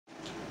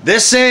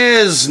This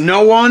is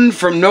No One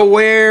from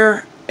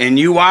Nowhere, and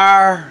you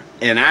are,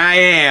 and I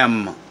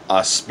am,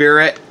 a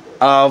spirit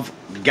of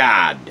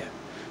God.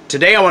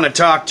 Today I want to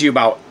talk to you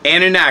about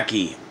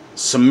Anunnaki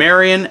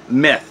Sumerian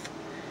myth,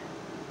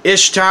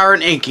 Ishtar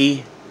and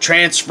Enki,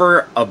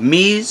 transfer of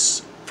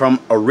Mies from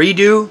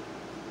Eridu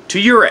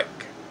to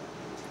Uruk.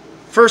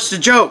 First, a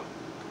joke.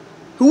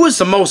 Who was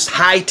the most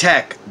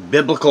high-tech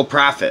biblical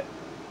prophet?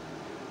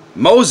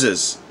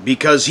 Moses,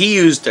 because he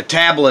used a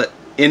tablet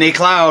in a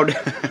cloud.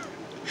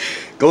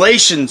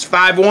 Galatians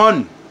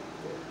 5:1.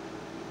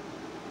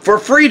 For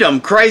freedom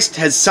Christ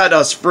has set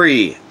us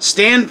free.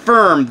 Stand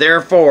firm,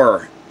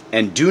 therefore,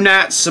 and do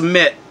not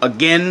submit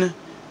again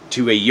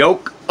to a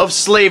yoke of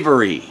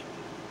slavery.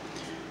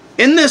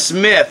 In this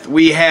myth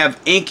we have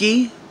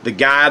Enki, the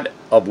god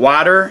of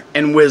water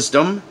and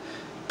wisdom,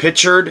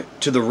 pictured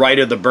to the right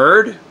of the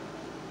bird,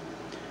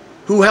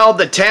 who held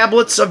the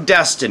tablets of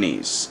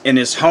destinies in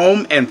his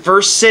home and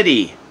first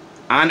city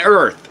on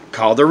earth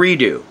called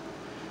Eridu.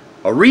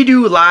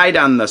 Eridu lied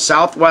on the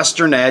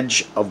southwestern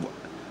edge of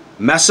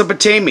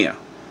Mesopotamia,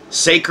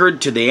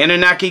 sacred to the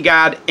Anunnaki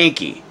god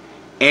Enki,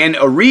 and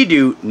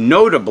Eridu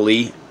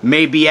notably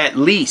may be at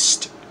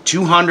least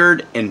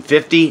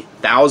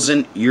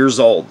 250,000 years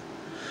old.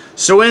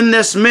 So in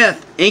this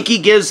myth, Enki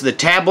gives the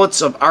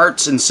tablets of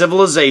arts and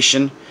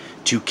civilization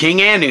to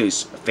King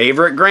Anu's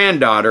favorite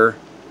granddaughter,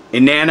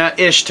 Inanna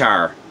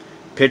Ishtar,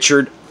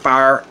 pictured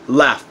far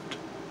left,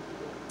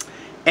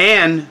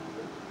 and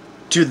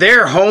to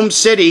their home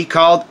city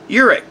called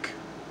Uruk.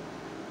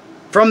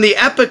 From the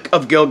Epic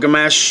of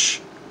Gilgamesh,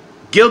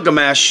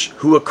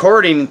 who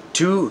according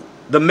to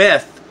the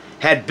myth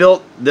had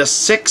built the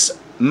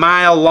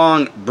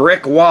 6-mile-long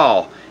brick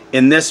wall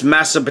in this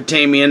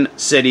Mesopotamian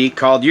city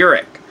called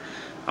Uruk.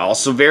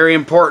 Also very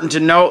important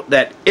to note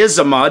that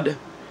Izamud,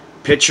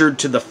 pictured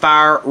to the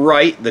far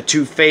right, the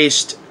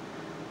two-faced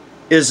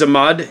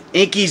Izamud,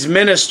 Enki's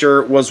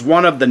minister, was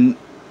one of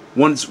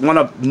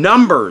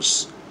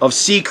numbers of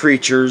sea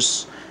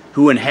creatures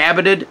who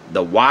inhabited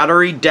the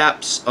watery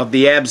depths of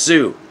the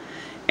Abzu,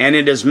 and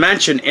it is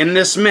mentioned in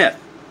this myth.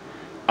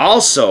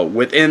 Also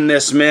within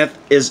this myth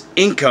is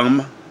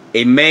Inkum,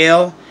 a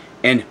male,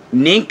 and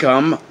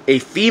Ninkum, a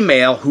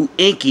female, who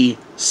Enki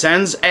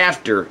sends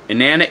after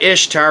Inanna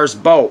Ishtar's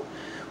boat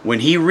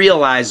when he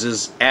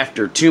realizes,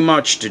 after too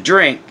much to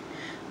drink,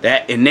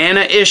 that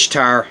Inanna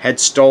Ishtar had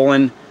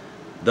stolen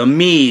the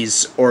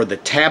Mies, or the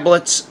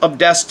tablets of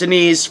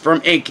destinies, from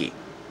Enki.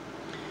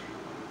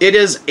 It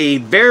is a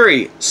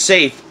very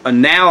safe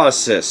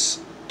analysis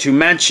to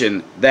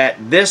mention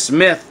that this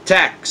myth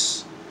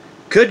text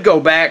could go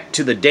back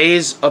to the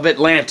days of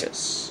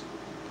Atlantis.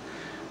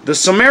 The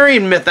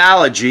Sumerian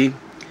mythology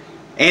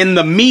and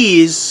the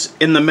Mies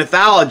in the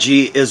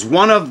mythology is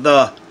one of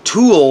the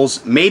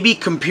tools, maybe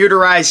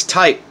computerized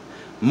type,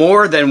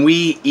 more than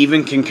we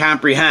even can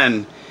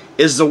comprehend,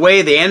 is the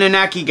way the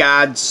Anunnaki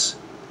gods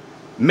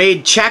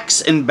made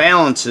checks and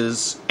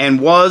balances,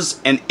 and was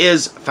and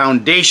is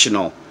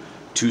foundational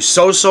to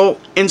social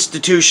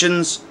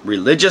institutions,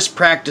 religious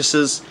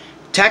practices,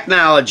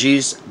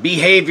 technologies,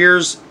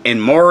 behaviors,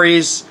 and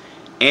mores,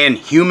 and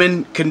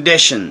human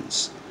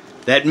conditions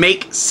that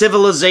make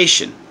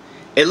civilization,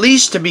 at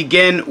least to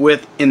begin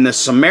with in the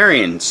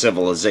Sumerian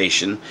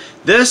civilization.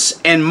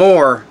 This and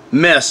more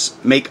myths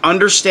make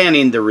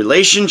understanding the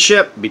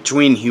relationship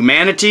between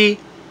humanity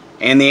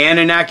and the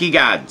Anunnaki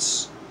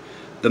gods.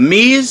 The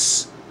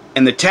Mies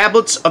and the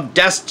tablets of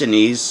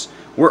destinies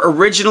were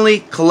originally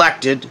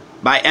collected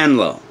by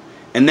Enlil,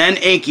 and then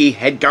Enki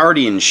had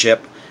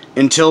guardianship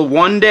until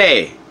one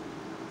day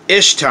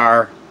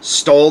Ishtar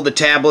stole the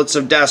tablets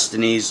of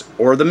destinies,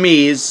 or the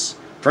Mies,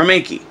 from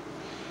Enki.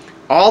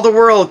 All the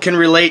world can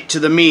relate to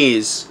the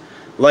Mies.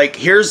 Like,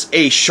 here's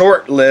a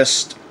short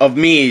list of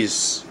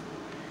Mies: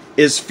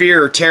 is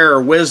fear,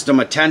 terror, wisdom,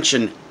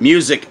 attention,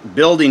 music,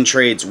 building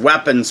trades,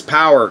 weapons,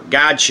 power,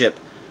 godship,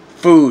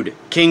 food,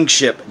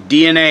 kingship,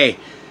 DNA.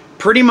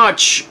 Pretty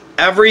much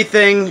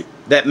everything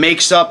that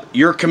makes up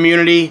your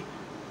community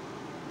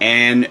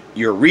and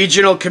your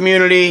regional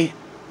community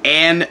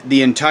and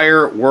the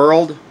entire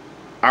world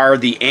are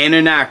the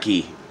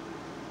Anunnaki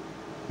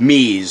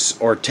Mies,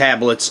 or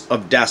tablets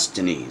of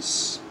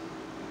destinies.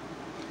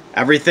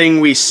 Everything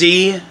we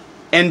see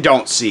and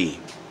don't see.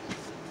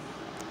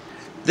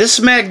 This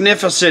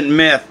magnificent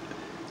myth,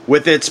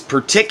 with its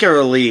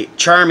particularly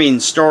charming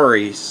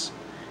stories,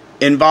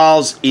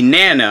 involves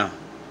Inanna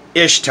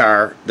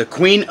Ishtar, the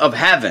Queen of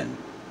Heaven,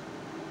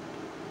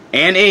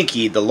 and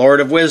Enki, the Lord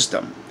of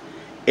Wisdom.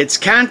 Its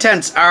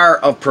contents are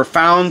of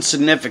profound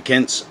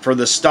significance for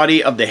the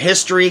study of the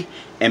history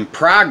and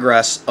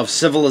progress of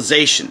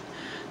civilization,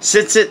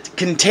 since it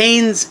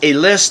contains a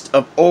list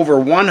of over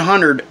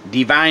 100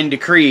 divine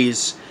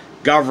decrees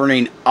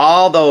governing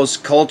all those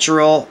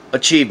cultural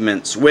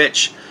achievements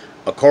which,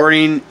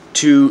 according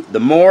to the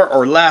more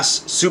or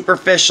less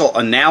superficial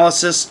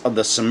analysis of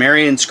the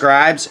Sumerian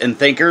scribes and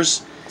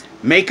thinkers,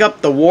 make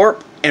up the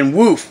warp and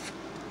woof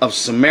of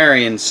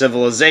Sumerian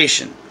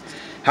civilization.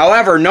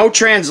 However, no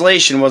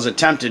translation was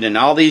attempted in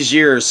all these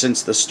years,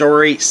 since the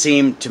story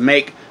seemed to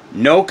make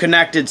no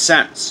connected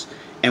sense,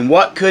 and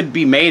what could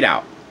be made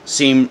out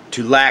seemed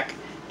to lack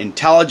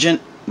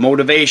intelligent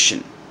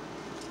motivation.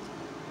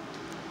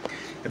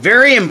 A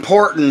very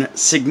important,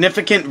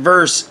 significant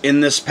verse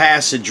in this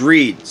passage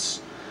reads,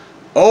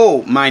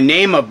 "O my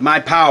name of my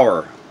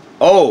power,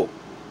 O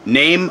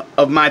name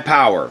of my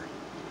power,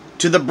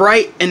 to the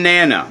bright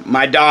Inanna,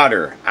 my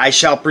daughter, I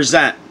shall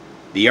present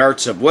the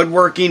arts of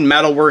woodworking,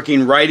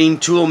 metalworking, writing,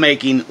 tool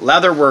making,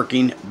 leather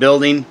working,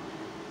 building,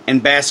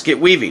 and basket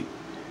weaving.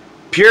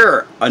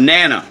 Pure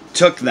Inanna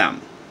took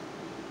them."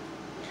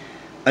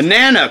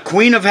 Inanna,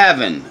 queen of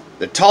heaven,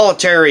 the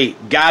tutelary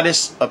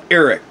goddess of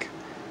Erech,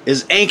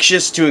 is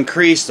anxious to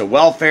increase the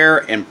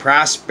welfare and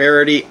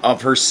prosperity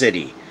of her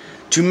city,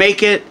 to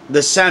make it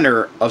the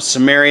center of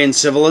Sumerian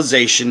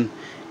civilization,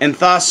 and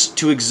thus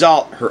to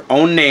exalt her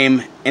own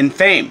name and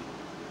fame.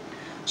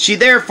 She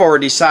therefore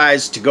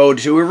decides to go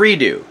to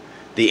Eridu,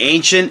 the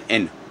ancient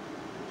and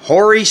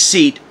hoary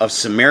seat of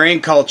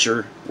Sumerian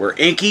culture, where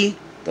Enki,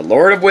 the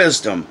Lord of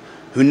Wisdom,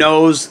 who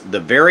knows the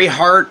very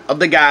heart of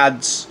the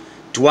gods,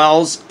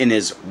 dwells in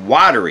his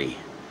watery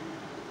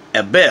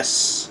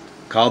abyss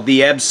called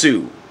the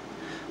Absu.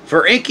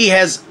 For Enki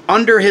has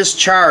under his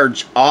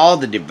charge all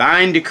the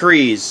divine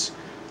decrees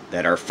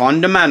that are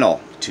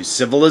fundamental to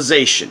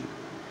civilization,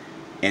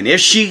 and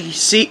if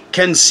she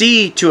can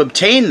see to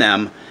obtain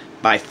them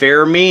by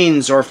fair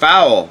means or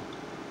foul,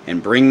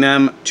 and bring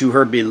them to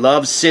her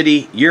beloved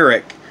city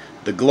Uruk,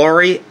 the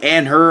glory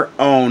and her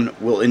own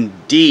will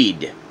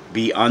indeed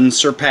be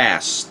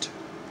unsurpassed.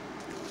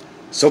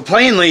 So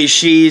plainly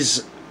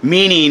she's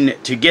meaning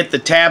to get the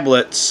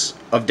tablets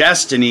of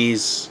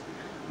destinies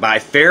by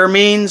fair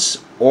means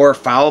or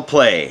foul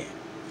play.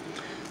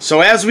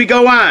 So as we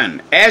go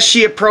on, as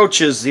she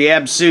approaches the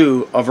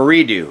Absu of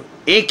Eridu,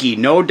 Enki,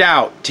 no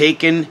doubt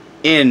taken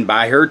in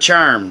by her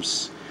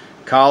charms,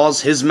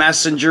 calls his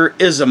messenger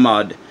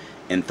Izamud,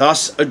 and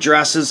thus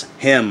addresses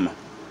him,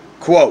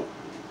 quote,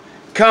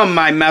 "Come,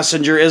 my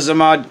messenger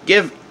Izamud,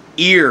 give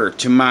ear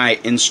to my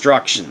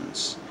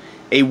instructions.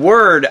 A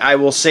word I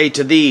will say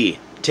to thee,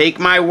 take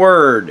my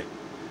word.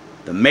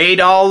 The maid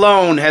all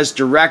alone has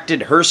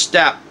directed her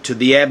step to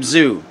the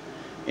Absu.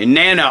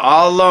 Inanna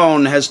all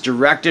alone has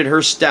directed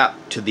her step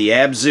to the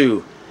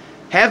Absu.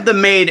 Have the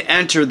maid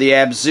enter the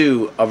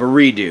Absu of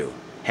Eridu.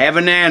 Have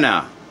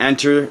Inanna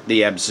enter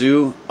the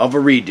Absu of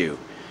Eridu.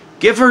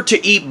 Give her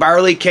to eat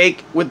barley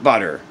cake with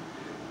butter.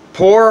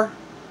 Pour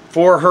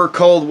for her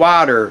cold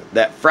water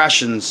that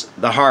freshens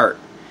the heart.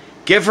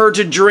 Give her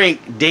to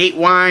drink date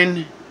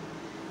wine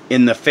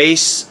in the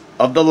face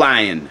of the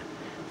lion.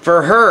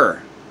 For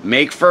her,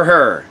 make for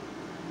her,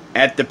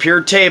 at the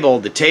pure table,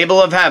 the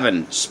table of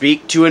heaven,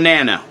 speak to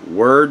Inanna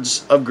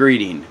words of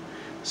greeting."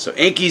 So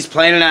Enki's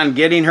planning on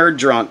getting her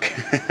drunk.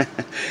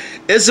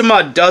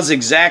 Izamud does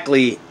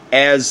exactly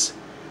as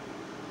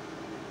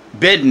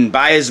bidden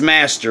by his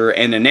master,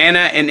 and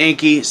Inanna and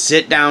Enki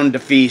sit down to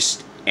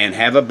feast and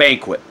have a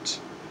banquet.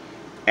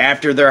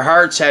 After their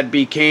hearts had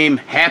become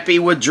happy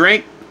with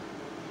drink,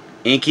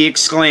 Enki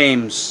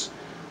exclaims,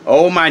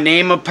 "O my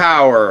name of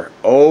power,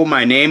 O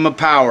my name of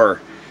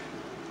power,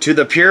 to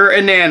the pure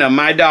Inanna,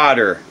 my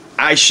daughter,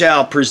 I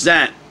shall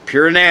present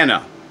pure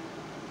Inanna."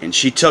 And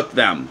she took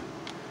them.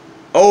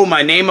 "O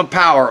my name of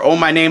power, O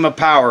my name of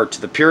power,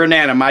 to the pure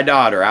Inanna, my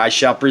daughter, I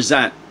shall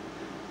present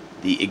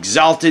the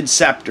exalted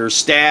scepter,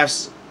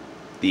 staffs,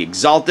 the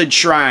exalted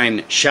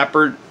shrine,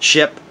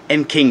 shepherdship,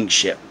 and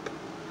kingship."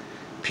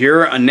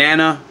 Pure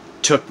Inanna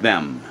took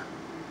them.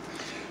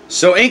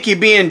 So Enki,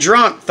 being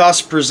drunk,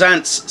 thus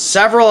presents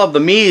several of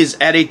the me's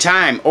at a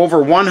time, over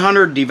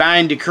 100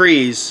 divine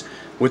decrees,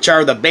 which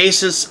are the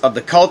basis of the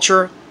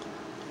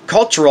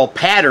cultural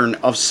pattern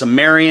of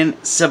Sumerian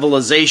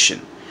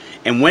civilization.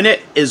 And when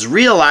it is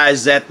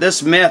realized that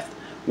this myth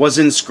was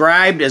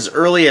inscribed as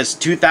early as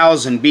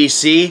 2000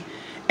 BC,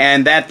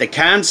 and that the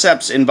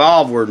concepts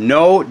involved were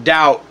no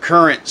doubt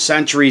current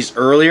centuries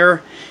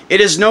earlier, it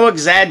is no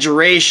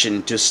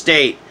exaggeration to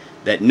state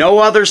that no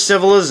other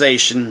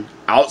civilization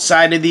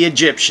outside of the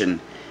Egyptian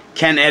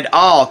can at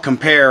all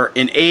compare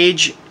in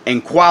age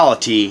and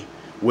quality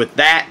with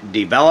that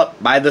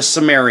developed by the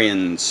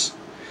Sumerians.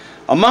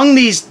 Among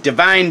these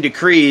divine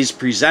decrees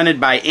presented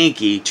by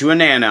Enki to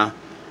Inanna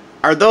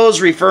are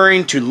those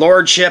referring to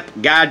lordship,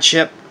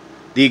 godship,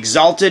 the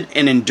exalted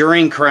and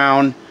enduring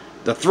crown,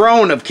 the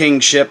throne of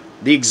kingship,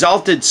 the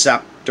exalted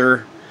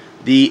scepter,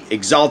 the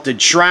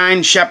exalted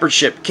shrine,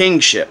 shepherdship,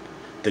 kingship,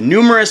 the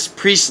numerous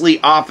priestly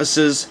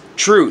offices,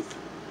 truth,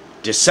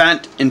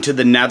 descent into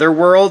the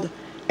netherworld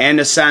and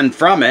ascend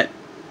from it,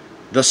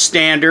 the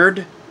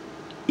standard,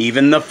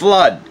 even the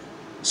flood,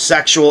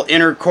 sexual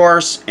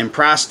intercourse and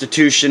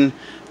prostitution,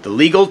 the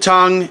legal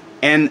tongue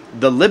and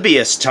the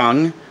libous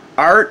tongue,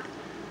 art,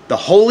 the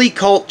holy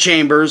cult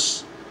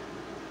chambers,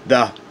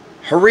 the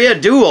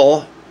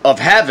Eridu of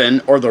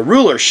heaven, or the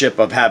rulership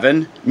of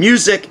heaven,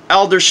 music,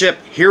 eldership,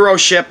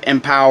 heroship,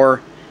 and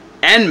power,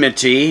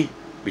 enmity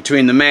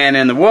between the man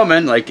and the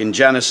woman, like in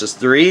Genesis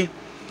 3,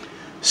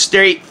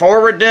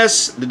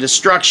 straightforwardness, the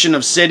destruction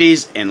of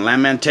cities and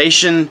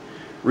lamentation,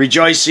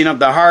 rejoicing of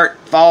the heart,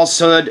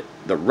 falsehood,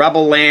 the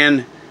rebel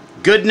land,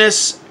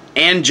 goodness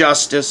and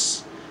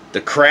justice,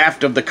 the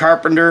craft of the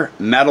carpenter,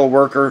 metal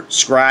worker,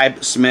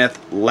 scribe, smith,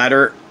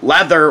 leather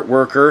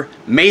worker,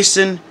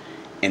 mason,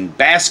 and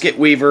basket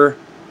weaver,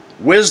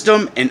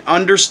 wisdom and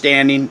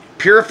understanding,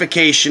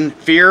 purification,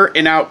 fear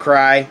and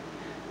outcry,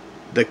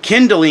 the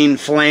kindling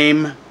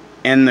flame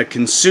and the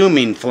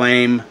consuming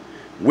flame,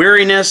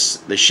 weariness,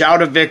 the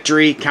shout of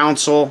victory,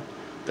 counsel,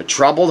 the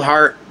troubled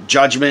heart,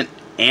 judgment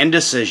and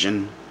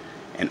decision,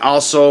 and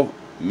also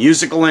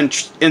musical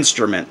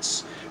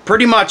instruments.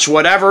 Pretty much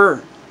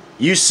whatever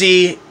you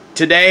see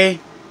today,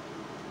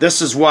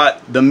 this is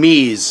what the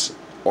Mies,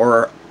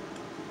 or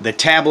the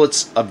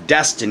tablets of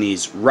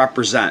destinies,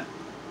 represent.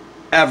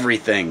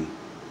 Everything.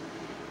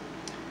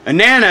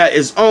 Inanna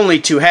is only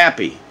too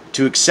happy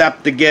to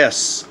accept the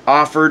gifts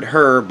offered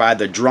her by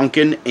the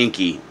drunken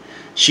Enki.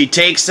 She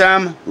takes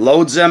them,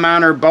 loads them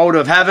on her boat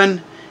of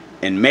heaven,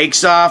 and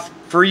makes off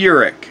for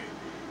Uruk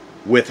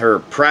with her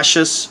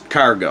precious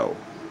cargo.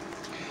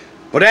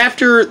 But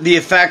after the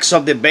effects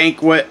of the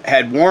banquet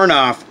had worn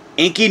off,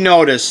 Enki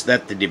noticed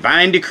that the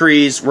divine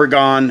decrees were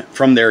gone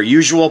from their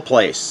usual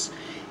place.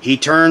 He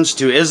turns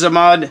to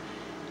Izamud,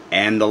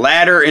 and the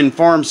latter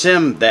informs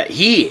him that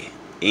he,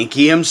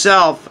 Enki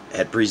himself,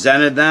 had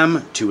presented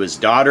them to his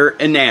daughter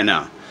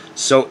Inanna.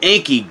 So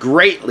Enki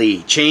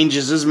greatly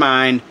changes his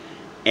mind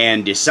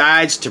and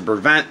decides to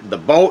prevent the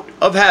boat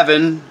of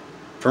heaven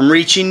from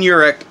reaching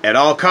Uruk at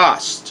all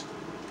costs.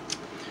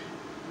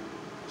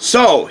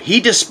 So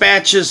he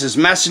dispatches his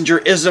messenger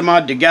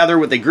Izamud together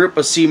with a group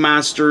of sea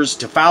monsters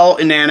to follow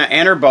Inanna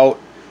and her boat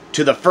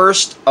to the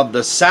first of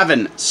the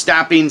 7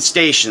 stopping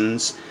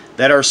stations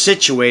that are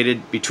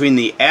situated between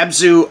the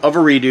Abzu of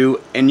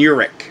Eridu and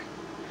Uruk.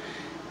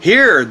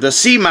 Here the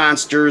sea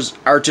monsters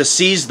are to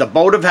seize the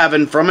boat of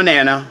heaven from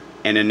Inanna,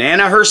 and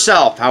Inanna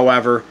herself,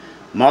 however,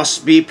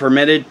 must be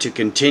permitted to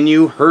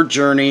continue her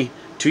journey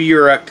to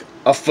Uruk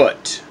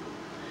afoot.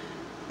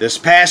 This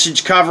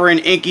passage covering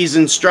Enki's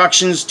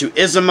instructions to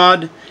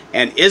Izamud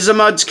and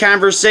Izamud's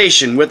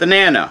conversation with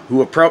Inanna,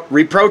 who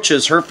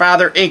reproaches her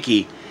father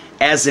Enki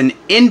as an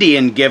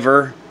Indian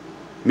giver,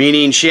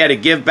 meaning she had to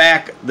give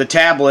back the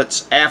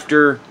tablets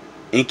after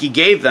Enki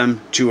gave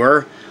them to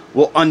her,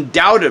 will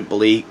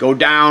undoubtedly go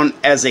down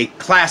as a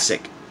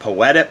classic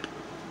poetic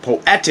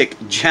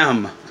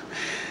gem.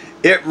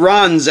 It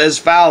runs as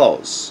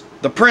follows.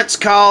 The prince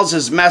calls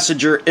his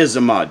messenger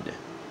Izamud.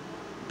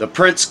 The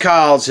prince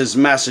calls his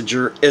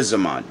messenger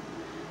Izamud.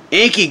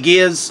 Enki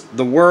gives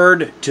the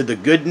word to the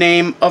good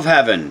name of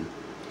heaven.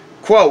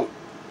 Quote,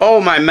 O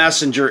my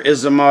messenger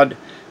Izamud,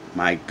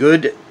 my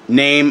good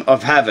name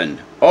of heaven.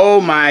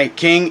 O my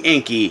king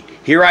Enki,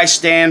 here I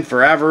stand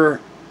forever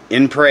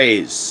in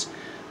praise.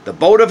 The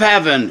boat of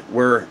heaven,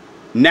 where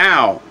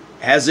now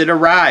has it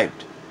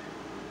arrived?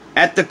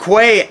 At the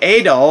Quay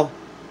Adel,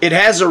 it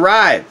has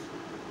arrived.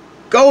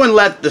 Go and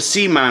let the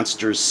sea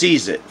monsters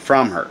seize it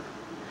from her.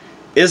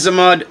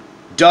 Izamud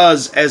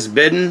does as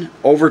bidden,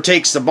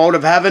 overtakes the boat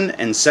of heaven,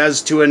 and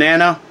says to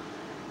Inanna,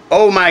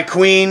 O my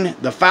queen,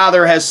 the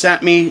Father has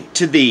sent me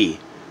to thee.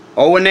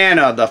 O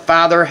Inanna, the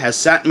Father has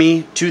sent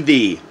me to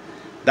thee.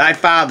 Thy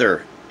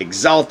father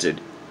exalted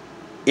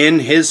in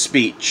his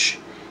speech.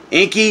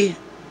 Enki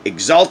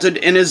exalted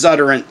in his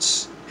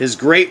utterance. His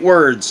great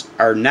words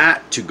are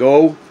not to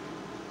go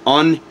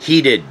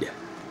unheeded.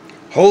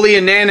 Holy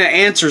Inanna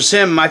answers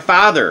him, my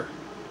father,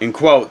 in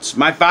quotes,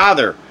 my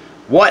father,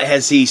 what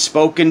has he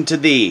spoken to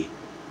thee?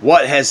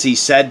 What has he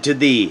said to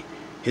thee?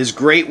 His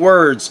great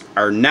words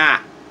are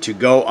not to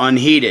go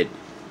unheeded.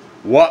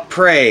 What,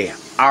 pray,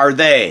 are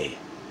they?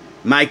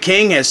 My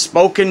king has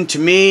spoken to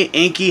me,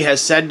 Enki has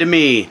said to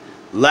me,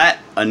 let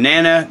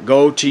Inanna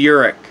go to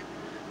Uruk.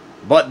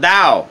 But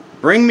thou,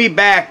 bring me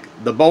back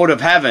the boat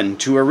of heaven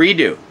to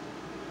Eridu.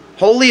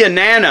 Holy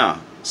Inanna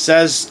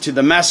says to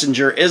the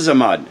messenger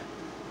Izamud,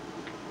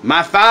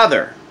 my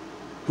father,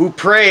 who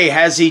pray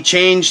has he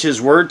changed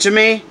his word to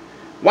me?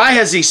 Why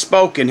has he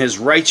spoken his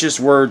righteous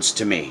words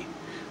to me?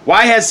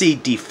 Why has he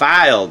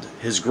defiled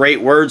his great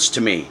words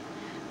to me?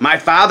 My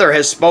father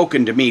has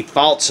spoken to me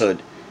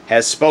falsehood,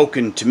 has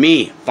spoken to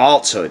me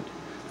falsehood.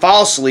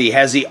 Falsely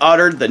has he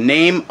uttered the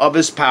name of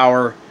his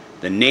power,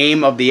 the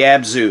name of the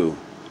Abzu.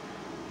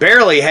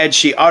 Barely had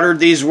she uttered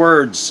these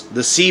words,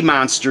 the sea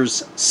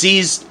monsters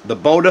seized the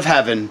boat of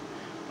heaven.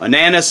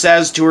 Inanna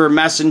says to her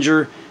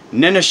messenger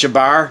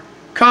Ninashabar,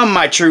 come,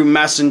 my true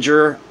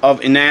messenger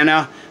of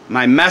Inanna,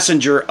 my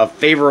messenger of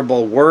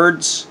favorable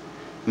words,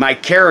 my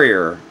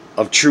carrier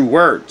of true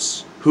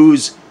words,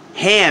 whose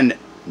hand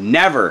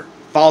never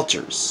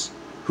falters,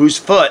 whose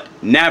foot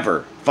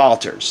never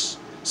falters.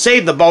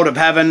 Save the boat of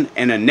heaven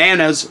and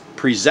Inanna's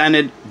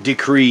presented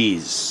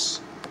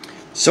decrees.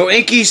 So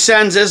Enki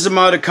sends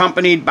Izamud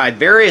accompanied by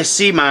various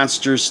sea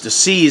monsters to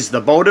seize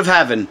the boat of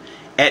heaven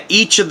at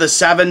each of the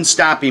 7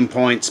 stopping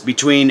points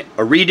between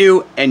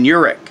Eridu and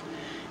Uruk.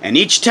 And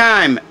each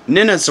time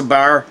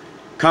Ninashabar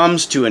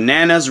comes to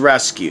Inanna's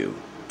rescue.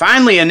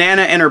 Finally,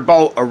 Inanna and her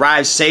boat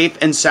arrive safe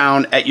and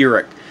sound at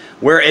Uruk,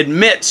 where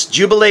amidst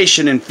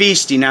jubilation and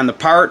feasting on the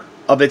part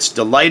of its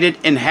delighted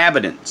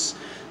inhabitants,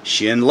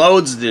 She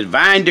unloads the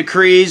divine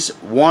decrees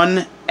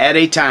one at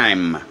a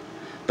time.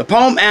 The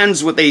poem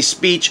ends with a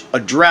speech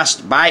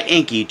addressed by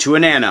Enki to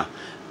Inanna,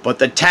 but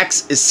the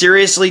text is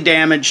seriously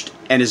damaged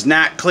and is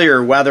not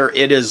clear whether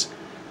it is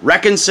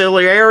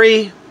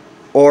reconciliatory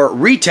or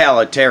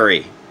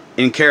retaliatory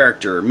in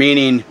character,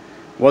 meaning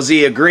was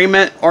the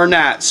agreement or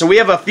not. So we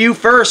have a few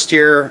first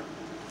here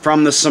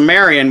from the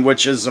Sumerian,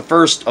 which is the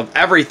first of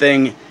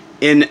everything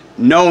in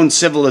known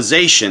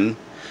civilization.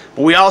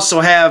 But we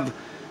also have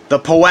the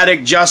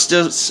poetic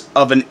justice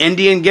of an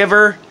Indian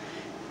giver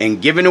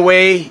and giving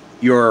away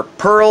your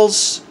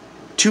pearls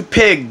to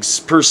pigs,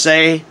 per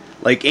se,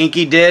 like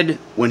Enki did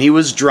when he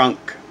was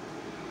drunk.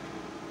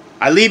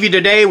 I leave you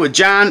today with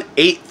John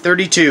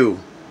 8:32.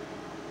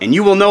 And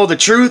you will know the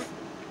truth,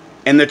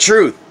 and the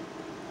truth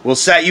will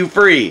set you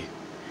free.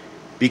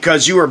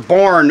 Because you are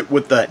born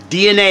with the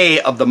DNA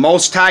of the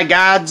Most High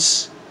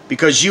Gods,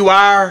 because you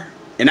are,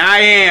 and I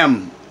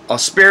am, a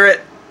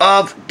spirit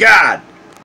of God.